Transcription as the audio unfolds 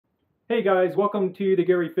Hey guys, welcome to the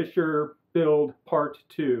Gary Fisher build part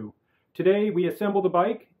 2. Today we assemble the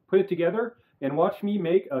bike, put it together, and watch me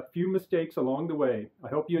make a few mistakes along the way. I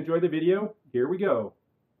hope you enjoy the video. Here we go.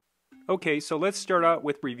 Okay, so let's start out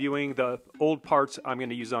with reviewing the old parts I'm going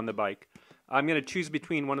to use on the bike. I'm going to choose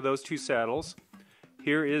between one of those two saddles.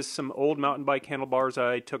 Here is some old mountain bike handlebars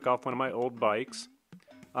I took off one of my old bikes.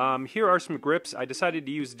 Here are some grips. I decided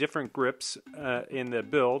to use different grips in the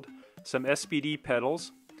build. Some SPD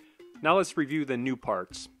pedals. Now let's review the new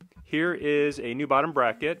parts. Here is a new bottom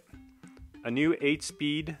bracket, a new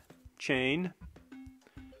 8-speed chain,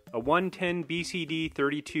 a 110 BCD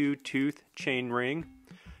 32 tooth chain ring,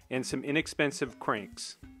 and some inexpensive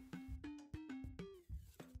cranks.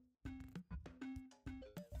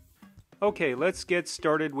 Okay, let's get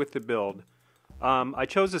started with the build. I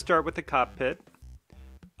chose to start with the cockpit.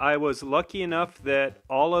 I was lucky enough that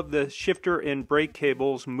all of the shifter and brake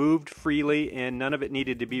cables moved freely and none of it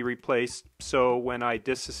needed to be replaced, so when I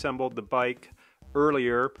disassembled the bike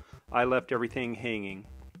earlier, I left everything hanging.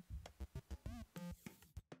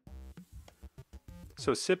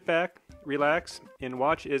 So sit back, relax, and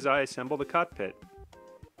watch as I assemble the cockpit.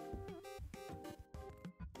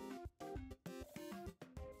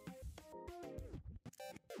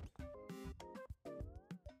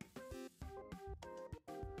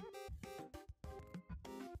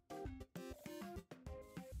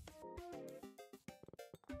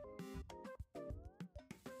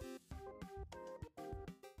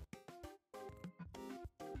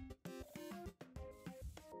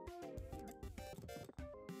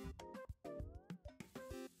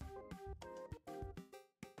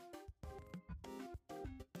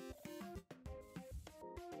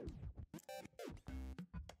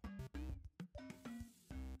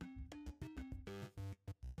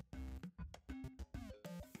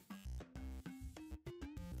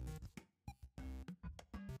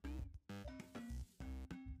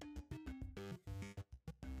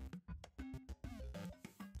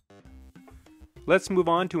 Let's move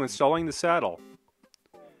on to installing the saddle.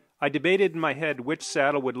 I debated in my head which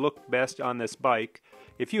saddle would look best on this bike.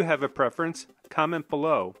 If you have a preference, comment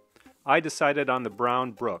below. I decided on the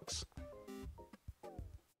brown Brooks.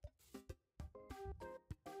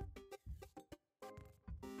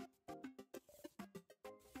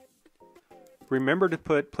 Remember to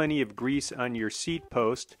put plenty of grease on your seat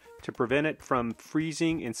post to prevent it from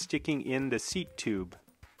freezing and sticking in the seat tube.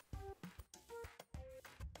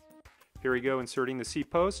 Here we go, inserting the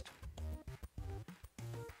seat post.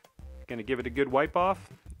 Going to give it a good wipe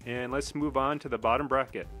off, and let's move on to the bottom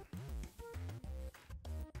bracket.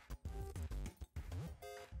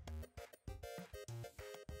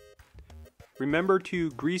 Remember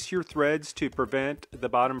to grease your threads to prevent the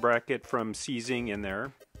bottom bracket from seizing in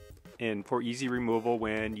there, and for easy removal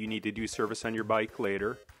when you need to do service on your bike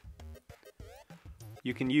later.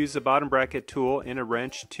 You can use the bottom bracket tool and a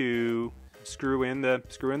wrench to screw in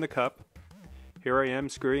the cup. Here I am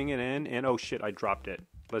screwing it in, and oh shit, I dropped it.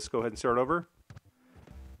 Let's go ahead and start over.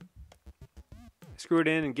 Screw it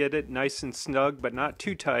in and get it nice and snug, but not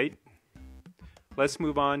too tight. Let's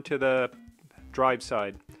move on to the drive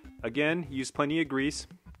side. Again, use plenty of grease.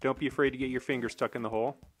 Don't be afraid to get your finger stuck in the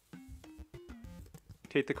hole.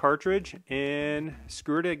 Take the cartridge and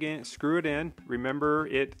screw it in. Remember,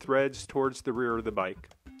 it threads towards the rear of the bike.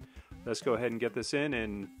 Let's go ahead and get this in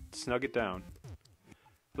and snug it down.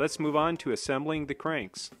 Let's move on to assembling the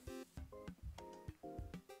cranks.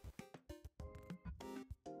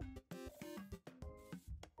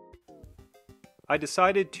 I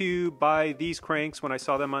decided to buy these cranks when I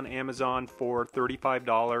saw them on Amazon for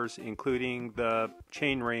 $35, including the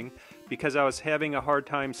chain ring, because I was having a hard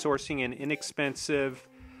time sourcing an inexpensive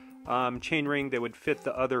chain ring that would fit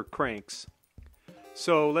the other cranks.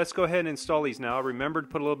 So let's go ahead and install these now. Remember to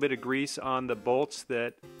put a little bit of grease on the bolts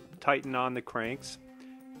that tighten on the cranks.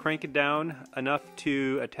 Crank it down enough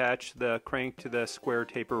to attach the crank to the square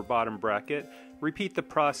taper bottom bracket. Repeat the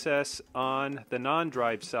process on the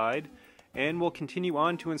non-drive side, and we'll continue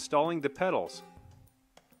on to installing the pedals.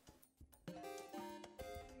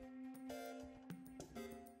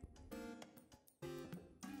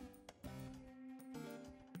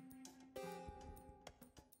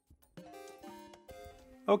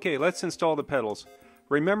 Okay, let's install the pedals.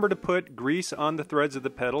 Remember to put grease on the threads of the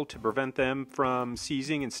pedal to prevent them from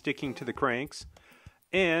seizing and sticking to the cranks.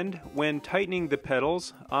 And when tightening the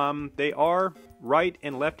pedals, they are right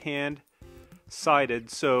and left hand sided,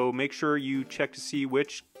 so make sure you check to see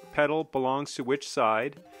which pedal belongs to which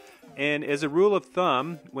side. And as a rule of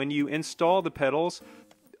thumb, when you install the pedals,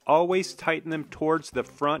 always tighten them towards the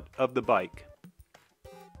front of the bike.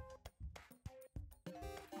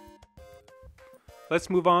 let's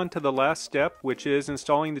move on to the last step, which is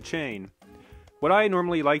installing the chain. What I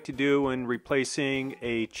normally like to do when replacing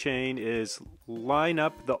a chain is line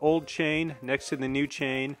up the old chain next to the new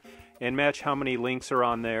chain and match how many links are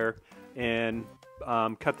on there and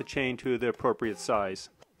cut the chain to the appropriate size.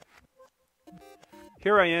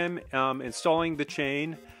 Here I am installing the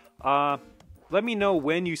chain. Let me know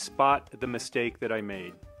when you spot the mistake that I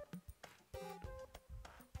made.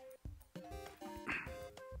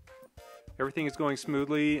 Everything is going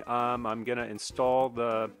smoothly. I'm going to install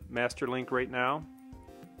the master link right now.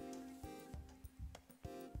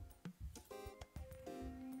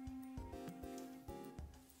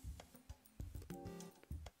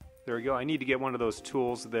 There we go. I need to get one of those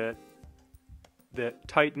tools that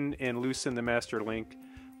tighten and loosen the master link.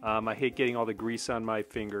 I hate getting all the grease on my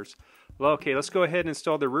fingers. Well, okay, let's go ahead and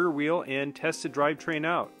install the rear wheel and test the drivetrain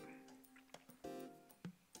out.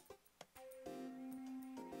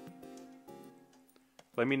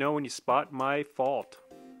 Let me know when you spot my fault.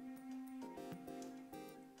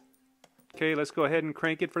 Okay, let's go ahead and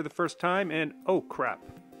crank it for the first time, and oh crap,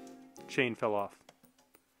 chain fell off.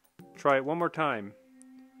 Try it one more time.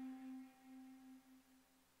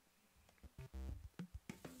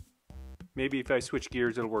 Maybe if I switch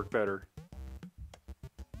gears it'll work better.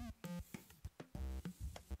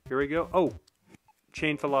 Here we go. Oh,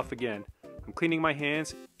 chain fell off again. I'm cleaning my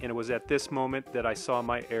hands, and it was at this moment that I saw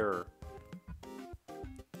my error.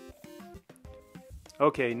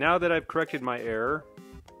 Okay, now that I've corrected my error,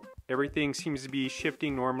 everything seems to be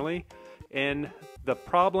shifting normally, and the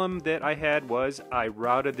problem that I had was I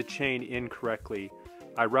routed the chain incorrectly.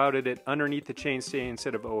 I routed it underneath the chainstay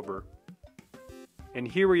instead of over. And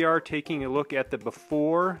here we are taking a look at the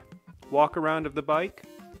before walk around of the bike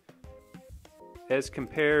as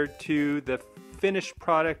compared to the finished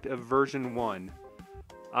product of version 1.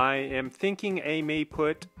 I am thinking I may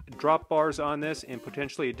put drop bars on this and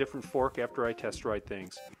potentially a different fork after I test ride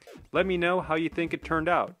things. Let me know how you think it turned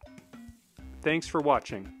out. Thanks for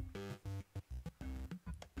watching.